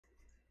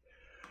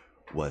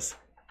What's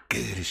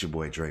good? It's your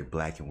boy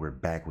DreBlack, and we're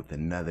back with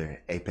another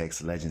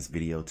Apex Legends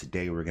video.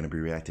 Today we're going to be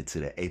reacting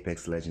to the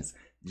Apex Legends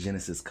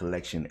Genesis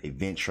Collection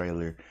event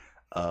trailer.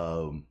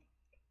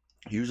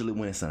 Usually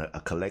when it's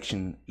a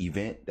collection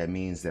event, that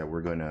means that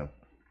we're gonna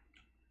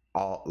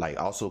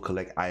also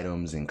collect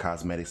items and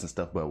cosmetics and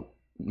stuff, but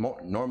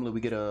normally we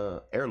get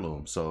a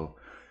heirloom. So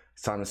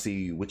it's time to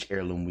see which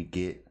heirloom we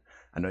get.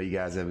 I know you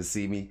guys haven't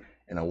seen me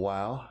in a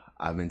while.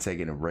 I've been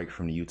taking a break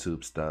from the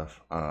YouTube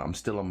stuff. I'm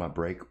still on my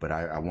break, but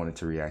I wanted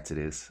to react to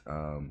this.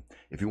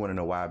 If you want to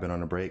know why I've been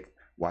on a break,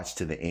 watch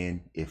to the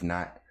end. If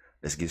not,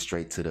 let's get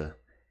straight to the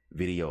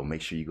video.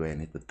 Make sure you go ahead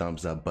and hit the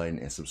thumbs up button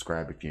and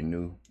subscribe if you're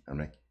new.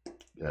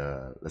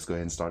 Let's go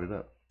ahead and start it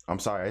up. I'm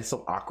sorry, it's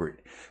so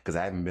awkward because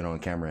I haven't been on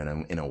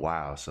camera in a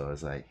while, so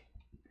it's like,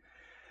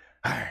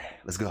 all right,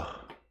 let's go.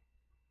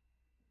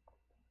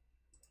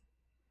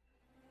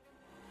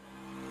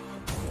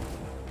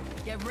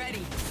 Get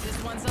ready,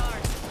 this one's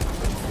ours.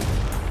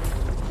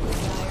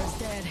 Fire's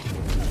dead.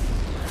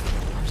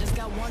 I've just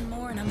got one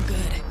more and I'm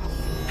good.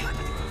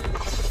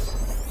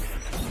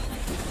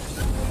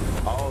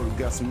 Oh, we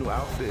got some new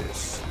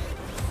outfits.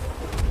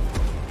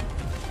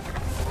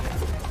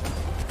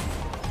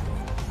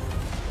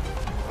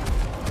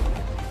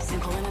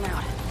 Simple in and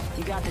out.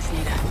 You got this,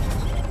 Nita.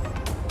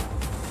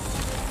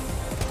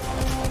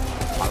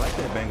 I like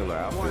that Bangalore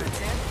outfit.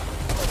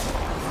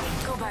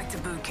 Go back to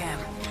boot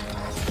camp.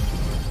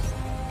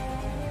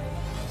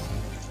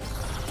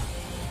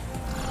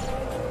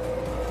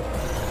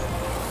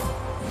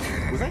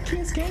 Was that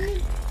King's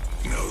Canyon?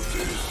 No, this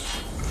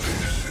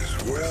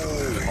is well.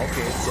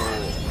 Okay, so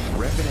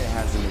Revenant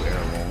has a new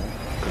heirloom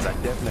because I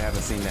definitely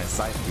haven't seen that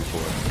scythe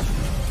before.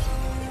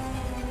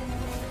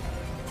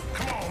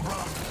 Come on, bro.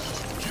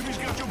 Jimmy's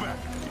got your back.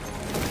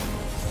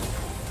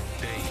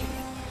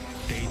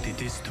 They did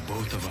this to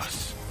both of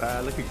us.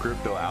 Look at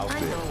Crypto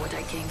outfit. I know what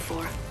I came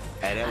for.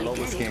 Hey, that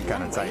logo skin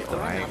kind of tight though.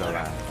 I ain't gonna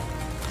lie.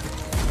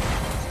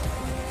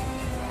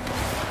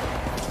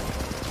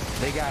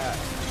 They got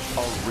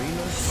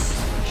Arenas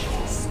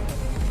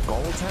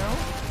Gold Town.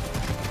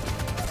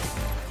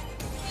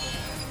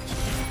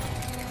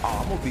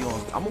 Oh, I'm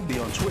gonna be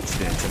on Twitch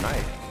then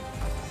tonight.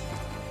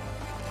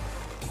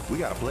 We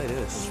gotta play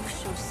this. You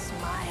should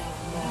smile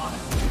more.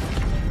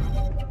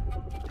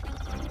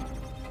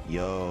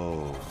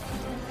 Yo.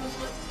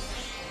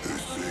 They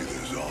say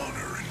there's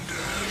honor in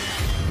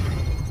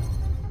death.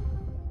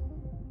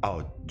 Oh,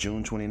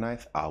 June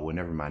 29th? Oh, well,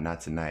 never mind. Not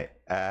tonight.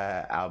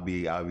 I'll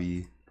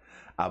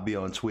be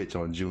on Twitch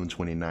on June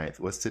 29th.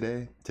 What's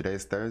today?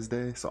 Today's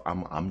Thursday. So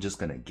I'm just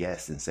gonna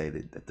guess and say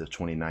that the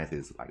 29th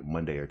is like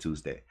Monday or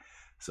Tuesday.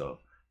 So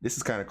this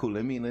is kind of cool.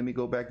 Let me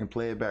go back and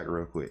play it back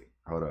real quick.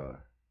 Hold on.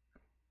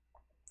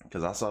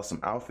 Cause I saw some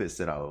outfits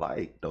that I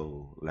like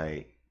though.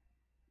 Like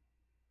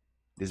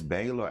this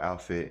Bangalore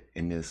outfit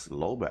and this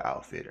Loba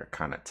outfit are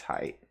kind of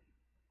tight.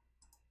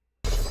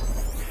 You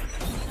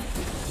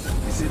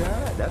see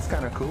that? That's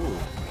kind of cool.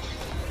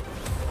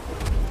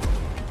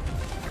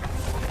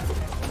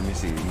 Let me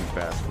see. Let me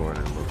fast forward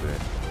it a little bit.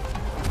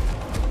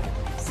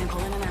 Simple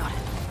in and out.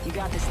 You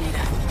got this, Nita.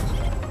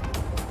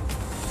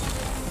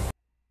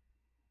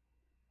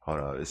 Hold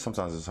on.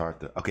 Sometimes it's hard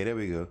to. Okay, there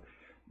we go.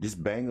 This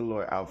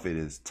Bangalore outfit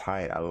is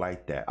tight. I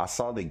like that. I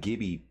saw the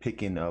Gibby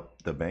picking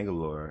up the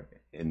Bangalore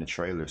in the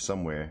trailer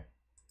somewhere.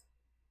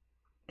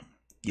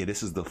 Yeah,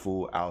 this is the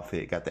full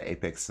outfit. Got the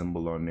Apex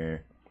symbol on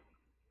there.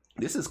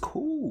 This is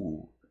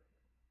cool.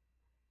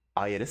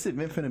 Oh yeah, this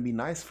event finna be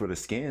nice for the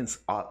skins.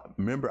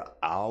 Remember,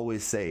 I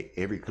always say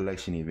every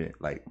collection event,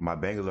 like my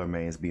Bangalore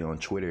mains be on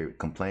Twitter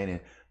complaining,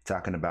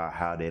 talking about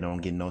how they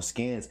don't get no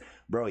skins.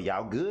 Bro,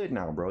 y'all good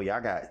now, bro.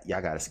 Y'all got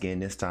a skin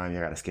this time,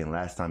 y'all got a skin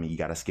last time, and you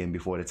got a skin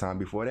before the time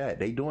before that.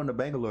 They doing the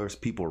Bangalore's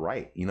people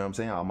right. You know what I'm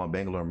saying? All my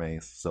Bangalore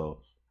mains.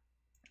 So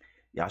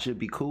y'all should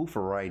be cool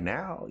for right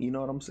now. You know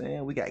what I'm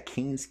saying? We got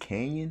King's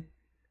Canyon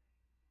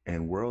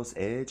and World's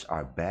Edge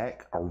are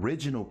back.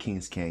 Original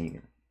King's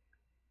Canyon.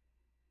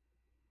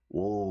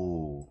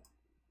 Whoa.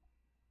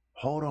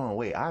 Hold on,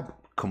 wait, I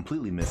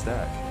completely missed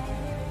that.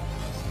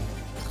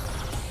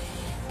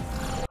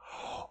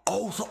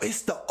 Oh, so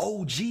it's the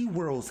OG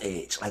World's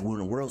Edge. Like when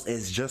the World's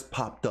Edge just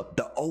popped up.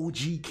 The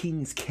OG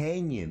King's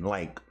Canyon.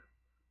 Like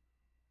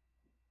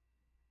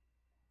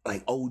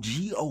OG.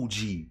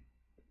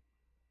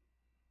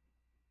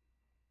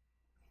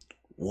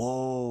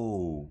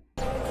 Whoa.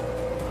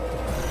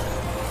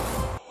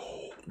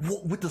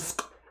 What with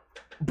the...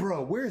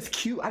 Bro, where's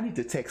Q? I need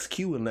to text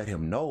Q and let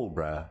him know,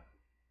 bro.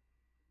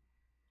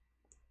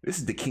 This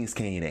is the King's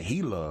Canyon that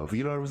he loves.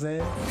 You know what I'm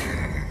saying?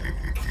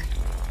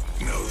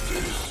 No, this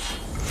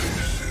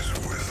is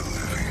worth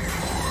living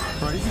for.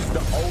 Bro, this is the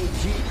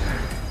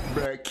OG.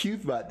 Bro,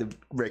 Q's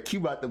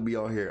about to be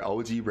on here.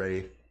 OG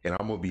Ray. And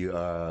I'm gonna be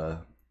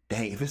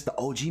dang, if it's the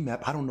OG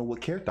map, I don't know what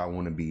character I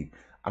want to be.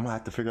 I'm gonna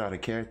have to figure out a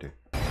character.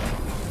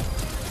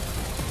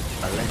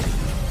 Allegedly.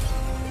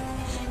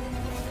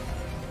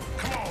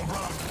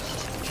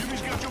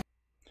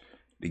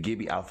 The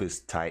Gibby outfit's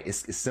tight.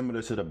 It's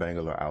similar to the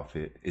Bangalore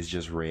outfit. It's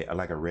just red. I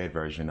like a red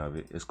version of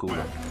it. It's cool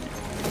though.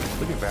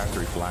 Look at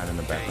Valkyrie flying in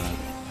the background.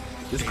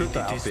 This crypto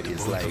outfit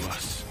is like,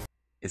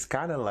 it's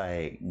kind of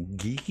like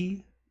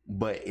geeky,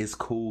 but it's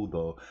cool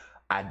though.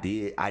 I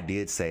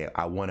did say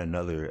I want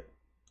another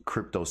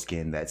crypto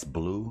skin that's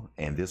blue,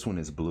 and this one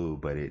is blue,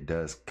 but it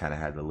does kind of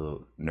have a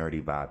little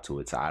nerdy vibe to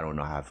it. So I don't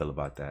know how I feel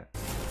about that.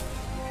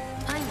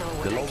 I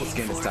know The Loba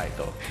skin is tight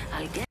though.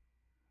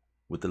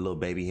 With the little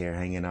baby hair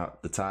hanging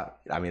out the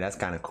top. I mean, that's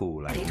kind of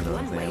cool. Like, you know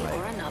what I'm saying?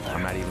 Like,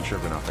 I'm not even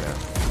tripping off of that.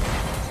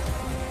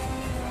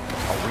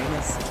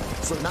 Arenas.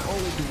 So not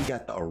only do we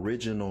got the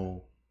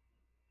original,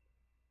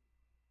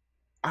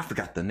 I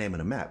forgot the name of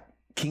the map,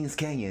 Kings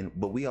Canyon,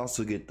 but we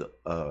also get the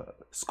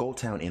Skull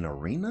Town in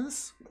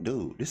arenas.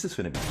 Dude, this is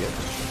finna be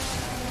different.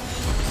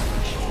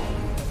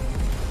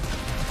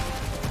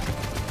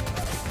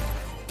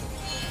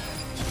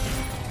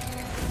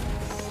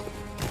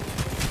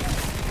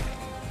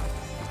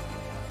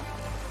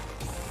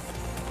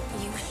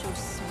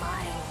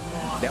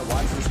 That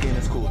Watson skin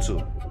is cool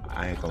too.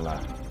 I ain't gonna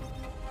lie.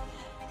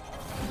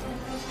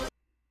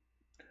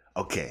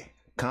 Okay,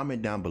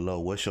 comment down below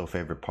what's your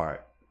favorite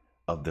part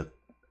of the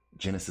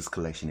Genesis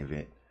Collection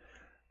event.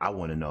 I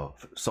want to know.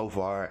 So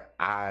far,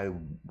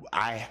 I'm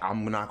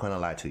not gonna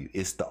lie to you.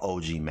 It's the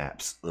OG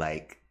maps.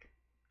 Like,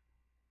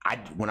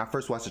 when I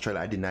first watched the trailer,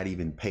 I did not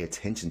even pay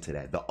attention to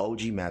that. The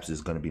OG maps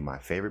is gonna be my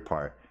favorite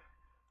part.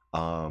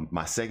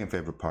 My second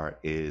favorite part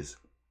is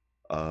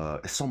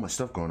there's so much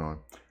stuff going on.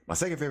 My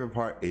second favorite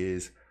part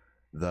is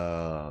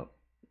the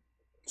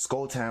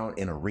Skull Town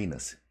in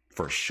arenas,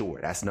 for sure.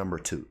 That's number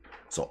 2.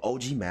 So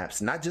OG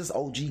maps, not just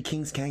OG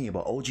Kings Canyon,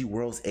 but OG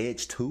World's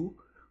Edge 2.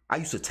 I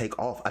used to take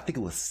off, I think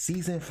it was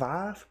season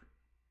 5.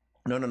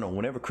 No.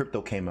 Whenever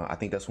crypto came out, I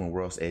think that's when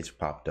World's Edge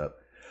popped up.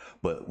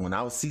 But when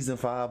I was season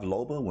 5, when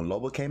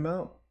Loba came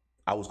out,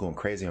 I was going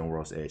crazy on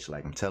World's Edge.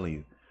 Like, I'm telling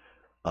you.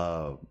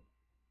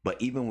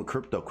 But even with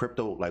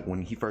crypto, like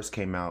when he first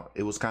came out,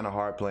 it was kind of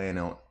hard playing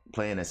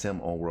as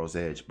him on World's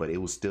Edge, but it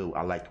was still,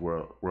 I liked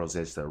World's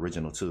Edge, the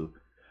original too.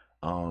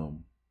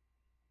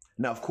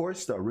 Now, of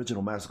course, the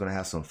original maps are going to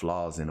have some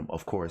flaws in them,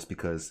 of course,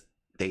 because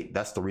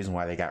that's the reason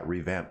why they got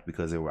revamped,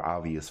 because there were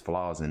obvious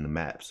flaws in the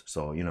maps.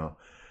 So, you know,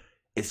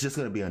 it's just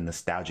going to be a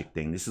nostalgic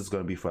thing. This is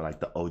going to be for like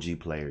the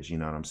OG players, you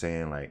know what I'm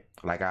saying?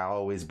 Like I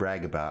always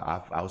brag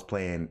about, I was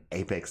playing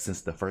Apex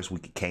since the first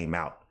week it came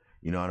out.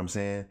 You know what I'm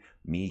saying?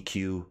 Me,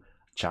 Q,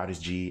 Childish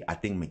G, I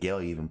think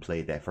Miguel even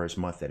played that first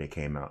month that it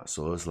came out.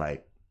 So it's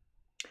like,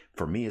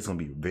 for me, it's going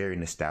to be very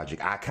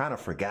nostalgic. I kind of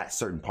forgot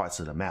certain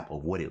parts of the map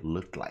of what it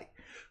looked like.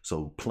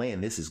 So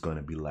playing this is going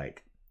to be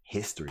like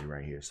history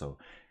right here. So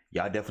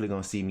y'all definitely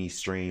going to see me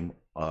stream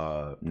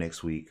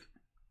next week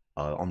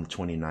on the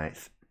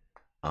 29th.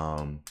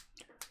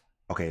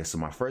 Okay, so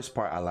my first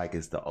part I like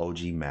is the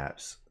OG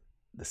maps.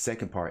 The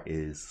second part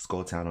is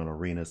Skull Town on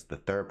arenas. The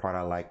third part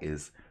I like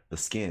is the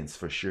skins,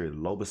 for sure.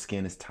 Loba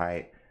skin is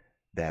tight.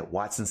 That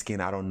Watson skin,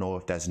 I don't know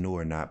if that's new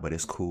or not, but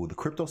it's cool. The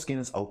crypto skin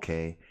is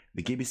okay.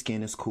 The Gibby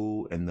skin is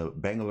cool, and the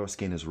Bangalore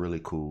skin is really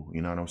cool.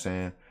 You know what I'm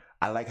saying?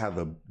 I like how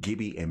the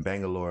Gibby and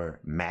Bangalore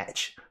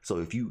match. So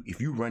if you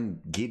run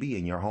Gibby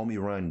and your homie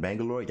run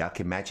Bangalore, y'all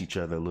can match each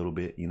other a little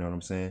bit. You know what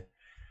I'm saying?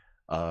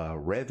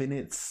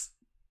 Revenant's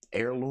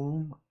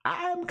heirloom.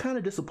 I'm kind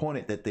of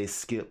disappointed that they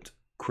skipped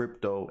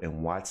crypto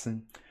and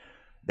Watson.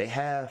 They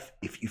have,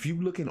 if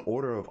you look in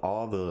order of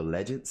all the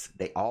legends,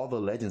 all the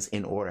legends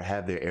in order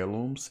have their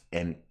heirlooms,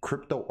 and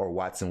crypto or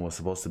Watson was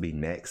supposed to be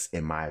next,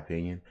 in my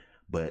opinion,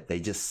 but they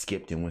just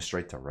skipped and went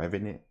straight to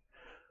Revenant,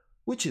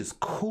 which is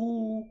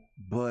cool,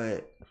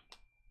 but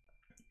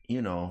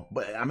you know,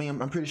 but I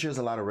mean, I'm pretty sure there's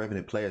a lot of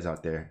Revenant players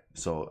out there,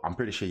 so I'm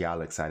pretty sure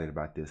y'all excited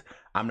about this.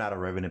 I'm not a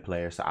Revenant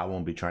player, so I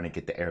won't be trying to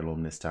get the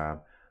heirloom this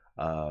time.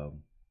 But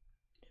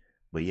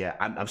yeah,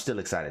 I'm still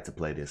excited to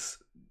play this.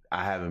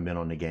 I haven't been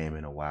on the game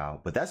in a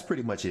while, but that's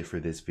pretty much it for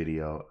this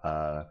video.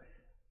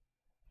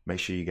 Make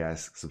sure you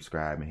guys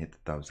subscribe and hit the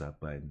thumbs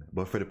up button.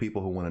 But for the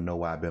people who want to know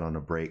why I've been on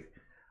a break,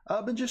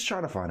 I've been just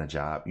trying to find a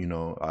job. You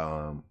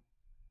know,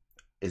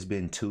 it's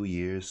been 2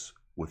 years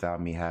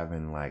without me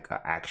having like an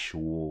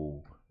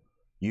actual,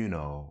 you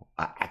know,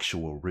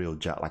 actual real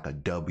job, like a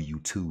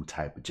W-2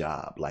 type of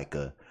job, like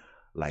a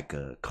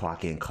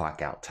clock in,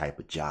 clock out type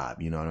of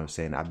job. You know what I'm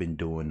saying? I've been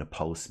doing the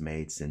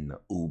Postmates and the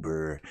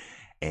Uber,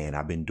 and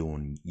I've been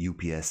doing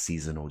UPS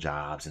seasonal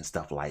jobs and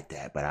stuff like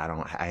that. But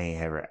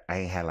I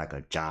ain't had like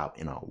a job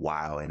in a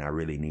while, and I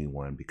really need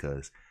one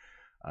because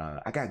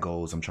I got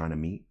goals I'm trying to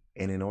meet,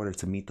 and in order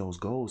to meet those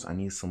goals, I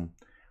need a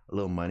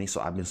little money. So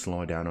I've been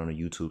slowing down on the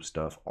YouTube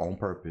stuff on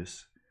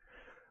purpose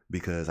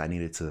because I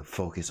needed to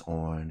focus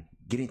on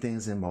getting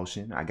things in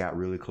motion. I got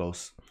really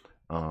close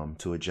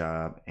to a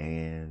job,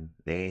 and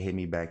they ain't hit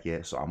me back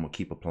yet, so I'm gonna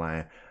keep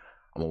applying.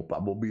 I'm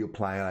gonna be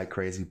applying like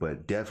crazy,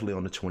 but definitely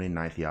on the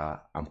 29th, y'all,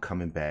 I'm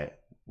coming back.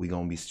 We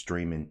gonna be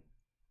streaming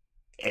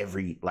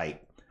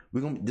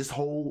this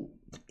whole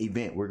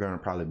event, we're gonna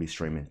probably be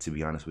streaming, to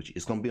be honest with you.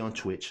 It's gonna be on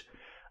Twitch.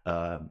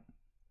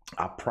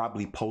 I'll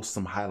probably post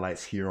some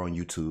highlights here on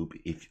YouTube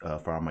if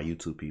for all my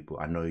YouTube people.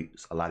 I know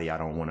a lot of y'all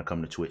don't want to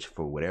come to Twitch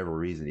for whatever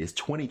reason. It's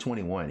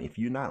 2021. If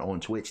you're not on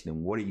Twitch,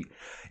 then what are you?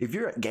 If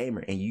you're a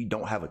gamer and you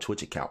don't have a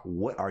Twitch account,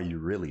 what are you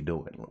really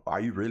doing? Are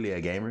you really a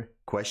gamer?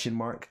 Question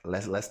mark.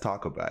 Let's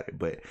talk about it.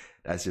 But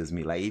that's just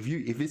me. Like if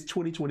it's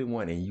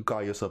 2021 and you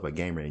call yourself a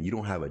gamer and you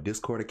don't have a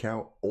Discord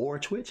account or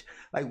Twitch,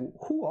 like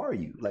who are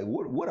you? Like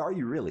what are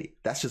you really?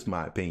 That's just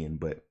my opinion.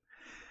 But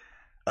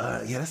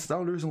yeah, that's the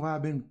only reason why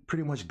I've been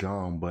pretty much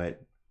gone,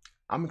 but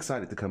I'm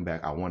excited to come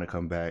back. I want to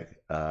come back.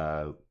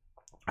 I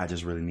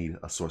just really need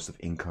a source of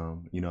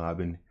income. You know, I've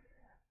been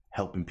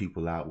helping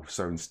people out with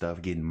certain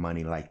stuff, getting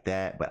money like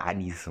that, but I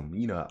need some,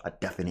 you know, a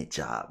definite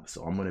job.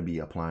 So I'm going to be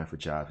applying for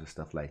jobs and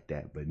stuff like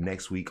that. But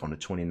next week on the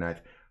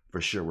 29th,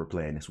 for sure, we're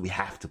playing this. We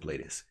have to play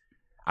this.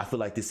 I feel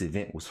like this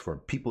event was for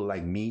people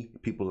like me,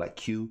 people like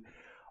Q,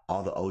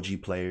 all the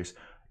OG players.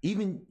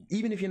 Even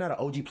if you're not an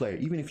OG player,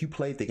 even if you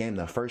played the game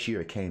the first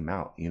year it came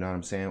out, you know what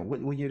I'm saying?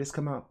 What year this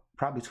come out?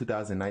 Probably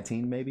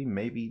 2019,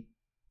 maybe.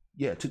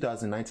 Yeah,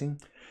 2019.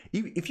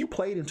 If you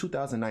played in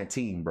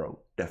 2019, bro,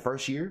 that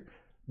first year,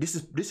 this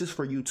is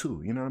for you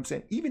too. You know what I'm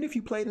saying? Even if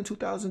you played in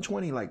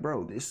 2020, like,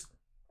 bro,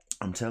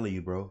 I'm telling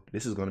you, bro,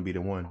 this is gonna be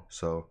the one.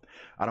 So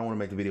I don't want to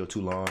make the video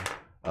too long.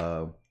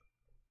 I'm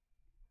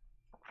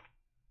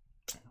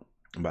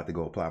about to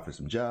go apply for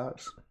some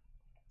jobs,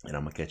 and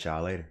I'm gonna catch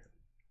y'all later.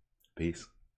 Peace.